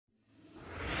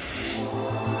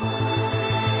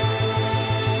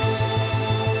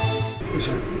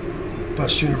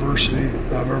best university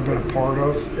I've ever been a part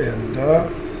of, and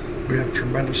we have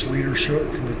tremendous leadership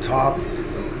from the top.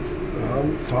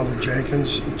 Father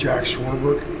Jenkins, Jack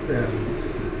Swarbrick,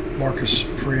 and Marcus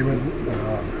Freeman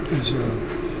is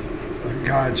a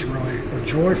guy that's really a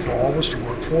joy for all of us to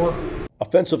work for.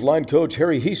 Offensive line coach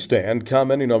Harry Hiestand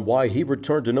commenting on why he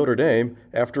returned to Notre Dame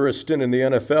after a stint in the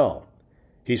NFL.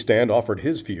 Hiestand offered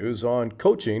his views on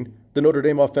coaching the Notre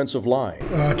Dame offensive line.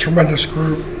 Tremendous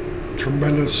group,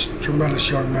 tremendous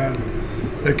young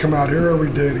men. They come out here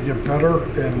every day to get better,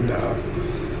 and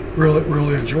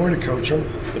really a joy to coach them.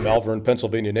 The Malvern,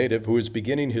 Pennsylvania native, who is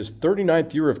beginning his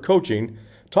 39th year of coaching,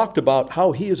 talked about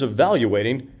how he is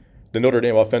evaluating the Notre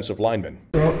Dame offensive linemen.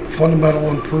 Well, fundamental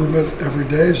improvement every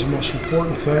day is the most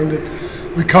important thing.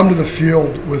 That we come to the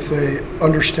field with a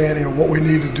understanding of what we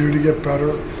need to do to get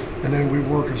better, and then we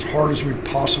work as hard as we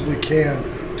possibly can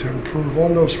to improve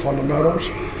on those fundamentals.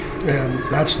 And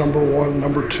that's number one.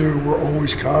 Number two, we're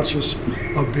always conscious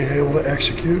of being able to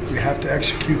execute. We have to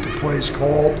execute the plays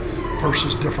called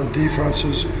versus different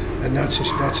defenses, and that's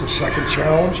a second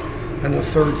challenge. And the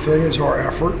third thing is our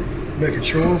effort, making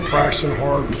sure we're practicing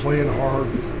hard, playing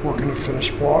hard, working to finish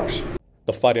blocks.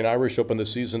 The Fighting Irish open the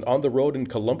season on the road in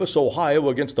Columbus, Ohio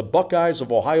against the Buckeyes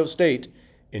of Ohio State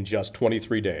in just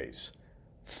 23 days.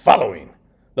 Following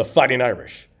the Fighting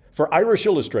Irish, for Irish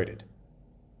Illustrated,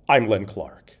 I'm Len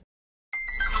Clark.